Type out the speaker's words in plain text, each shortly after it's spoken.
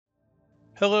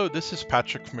Hello, this is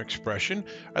Patrick from XPression.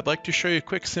 I'd like to show you a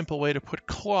quick, simple way to put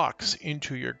clocks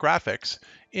into your graphics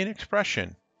in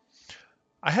XPression.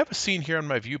 I have a scene here on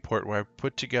my viewport where I've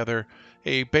put together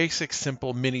a basic,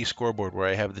 simple mini scoreboard where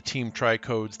I have the team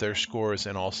tricodes, their scores,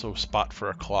 and also spot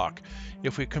for a clock.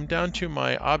 If we come down to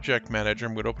my object manager,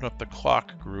 I'm going to open up the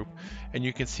clock group, and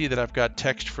you can see that I've got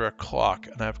text for a clock,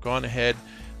 and I've gone ahead.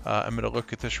 I'm going to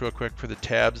look at this real quick for the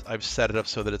tabs. I've set it up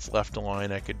so that it's left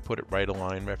aligned. I could put it right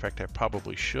aligned. Matter of fact, I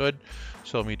probably should.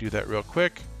 So let me do that real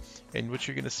quick. And what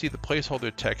you're going to see, the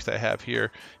placeholder text I have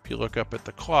here, if you look up at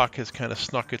the clock, has kind of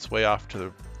snuck its way off to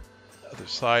the other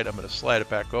side. I'm going to slide it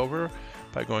back over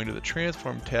by going to the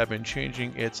transform tab and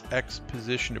changing its X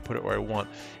position to put it where I want.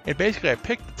 And basically I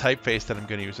picked the typeface that I'm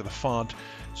going to use, or the font,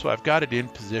 so I've got it in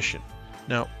position.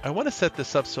 Now, I want to set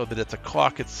this up so that it's a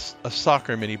clock, it's a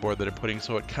soccer mini board that I'm putting,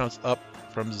 so it counts up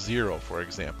from 0, for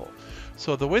example.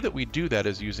 So the way that we do that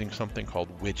is using something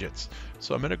called widgets.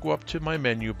 So I'm going to go up to my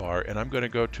menu bar, and I'm going to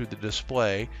go to the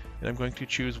display, and I'm going to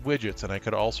choose widgets, and I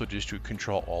could also just do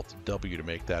Control-Alt-W to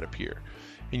make that appear.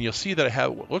 And you'll see that I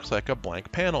have what looks like a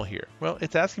blank panel here. Well,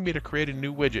 it's asking me to create a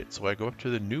new widget, so I go up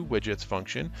to the New Widgets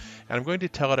function, and I'm going to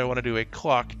tell it I want to do a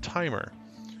clock timer.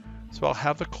 So I'll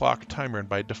have the clock timer, and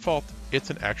by default, it's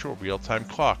an actual real-time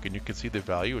clock, and you can see the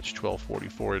value. It's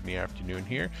 12:44 in the afternoon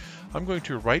here. I'm going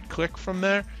to right-click from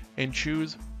there and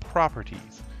choose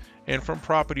Properties. And from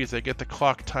Properties, I get the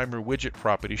clock timer widget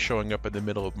property showing up in the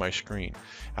middle of my screen.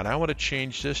 And I want to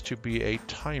change this to be a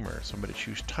timer. So I'm going to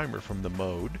choose timer from the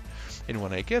mode. And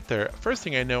when I get there, first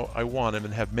thing I know I want, I'm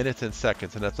going to have minutes and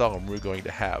seconds, and that's all I'm really going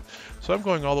to have. So I'm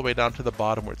going all the way down to the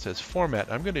bottom where it says Format.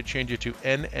 I'm going to change it to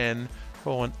NN:SS,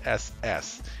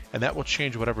 and that will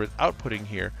change whatever it's outputting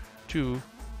here to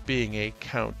being a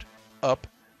count up,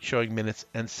 showing minutes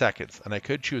and seconds. And I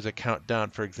could choose a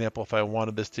countdown. For example, if I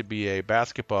wanted this to be a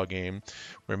basketball game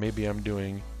where maybe I'm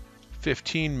doing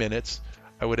 15 minutes,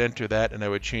 I would enter that and I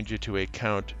would change it to a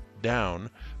countdown.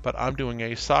 But I'm doing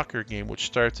a soccer game which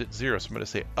starts at 0, so I'm going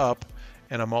to say up,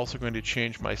 and I'm also going to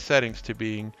change my settings to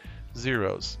being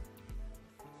zeros.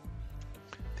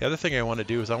 The other thing I want to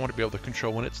do is I want to be able to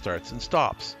control when it starts and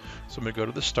stops. So I'm going to go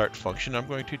to the start function. I'm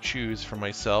going to choose for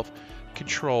myself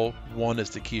Control 1 as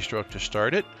the keystroke to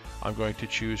start it. I'm going to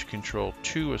choose Control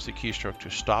 2 as the keystroke to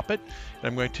stop it. And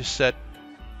I'm going to set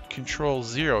Control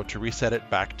 0 to reset it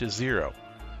back to 0.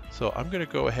 So I'm going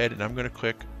to go ahead and I'm going to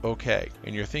click OK.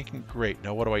 And you're thinking, great,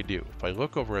 now what do I do? If I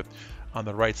look over on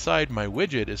the right side, my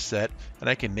widget is set, and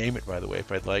I can name it, by the way,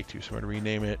 if I'd like to. So I'm going to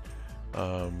rename it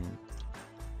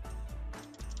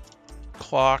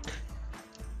Clock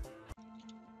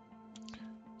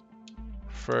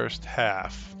First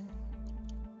Half,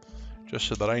 just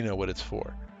so that I know what it's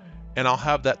for. And I'll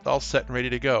have that all set and ready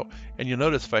to go. And you'll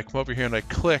notice if I come over here and I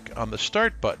click on the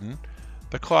start button,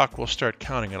 the clock will start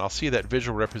counting, and I'll see that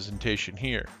visual representation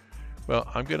here. Well,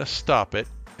 I'm going to stop it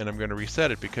and I'm going to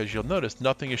reset it, because you'll notice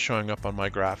nothing is showing up on my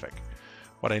graphic.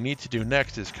 What I need to do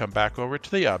next is come back over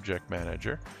to the Object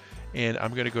Manager, and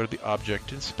I'm going to go to the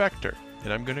Object Inspector,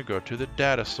 and I'm going to go to the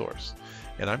data source,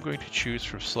 and I'm going to choose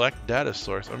from select data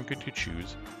source, I'm going to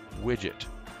choose widget.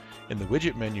 And the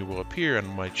widget menu will appear, and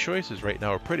my choices right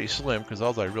now are pretty slim because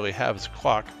all I really have is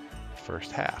clock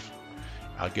first half.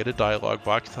 I'll get a dialog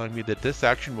box telling me that this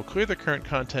action will clear the current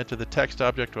content of the text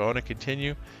object. Do I want to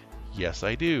continue? Yes,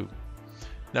 I do.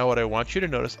 Now what I want you to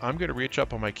notice, I'm going to reach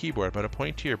up on my keyboard. I'm going to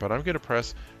point here, but I'm going to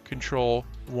press Control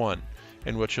 1.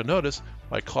 And what you'll notice,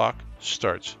 my clock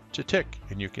starts to tick,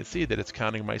 and you can see that it's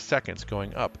counting my seconds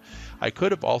going up. I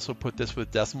could have also put this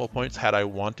with decimal points had I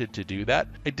wanted to do that.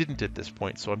 I didn't at this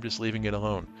point, so I'm just leaving it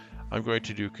alone. I'm going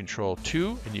to do Control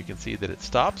 2, and you can see that it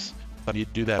stops. I need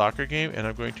to do that soccer game, and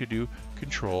I'm going to do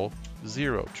Control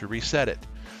 0 to reset it.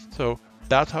 So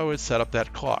that's how I would set up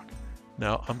that clock.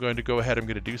 Now I'm going to go ahead, I'm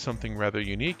going to do something rather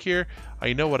unique here.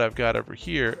 I know what I've got over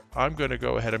here. I'm going to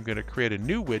go ahead, I'm going to create a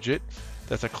new widget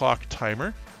that's a clock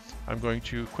timer. I'm going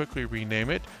to quickly rename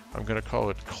it. I'm going to call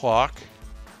it Clock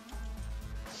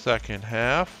Second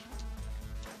Half.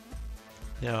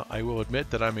 Now I will admit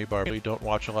that I'm a barber, don't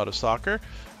watch a lot of soccer.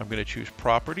 I'm going to choose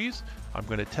Properties. I'm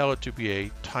going to tell it to be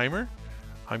a timer.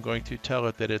 I'm going to tell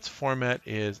it that its format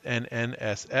is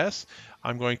NNSS.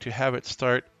 I'm going to have it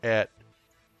start at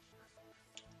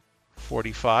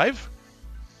 45.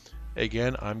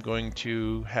 Again, I'm going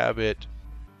to have it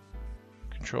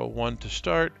Control 1 to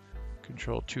start,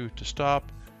 Control 2 to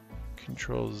stop,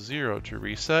 Control 0 to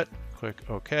reset, click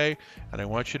OK. And I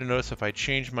want you to notice if I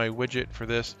change my widget for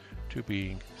this to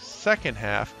being second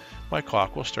half, my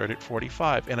clock will start at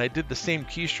 45. And I did the same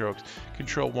keystrokes,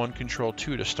 Control 1, Control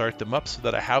 2 to start them up so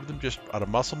that I have them just out of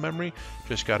muscle memory.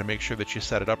 Just got to make sure that you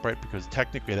set it up right because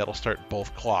technically that'll start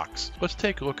both clocks. Let's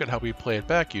take a look at how we play it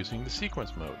back using the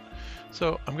sequence mode.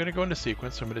 So I'm going to go into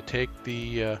sequence. I'm going to take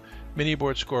the mini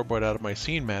board scoreboard out of my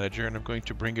scene manager and I'm going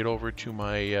to bring it over to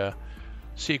my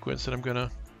sequence and I'm going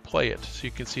to play it. So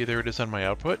you can see there it is on my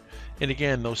output. And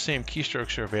again, those same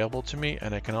keystrokes are available to me.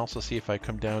 And I can also see if I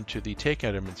come down to the take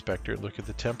item inspector, look at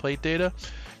the template data,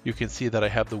 you can see that I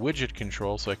have the widget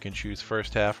control. So I can choose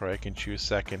first half or I can choose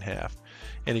second half.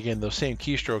 And again, those same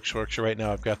keystrokes work. So right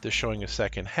now I've got this showing a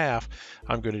second half.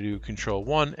 I'm going to do Control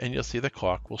 1 and you'll see the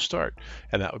clock will start.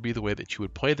 And that would be the way that you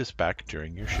would play this back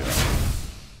during your show.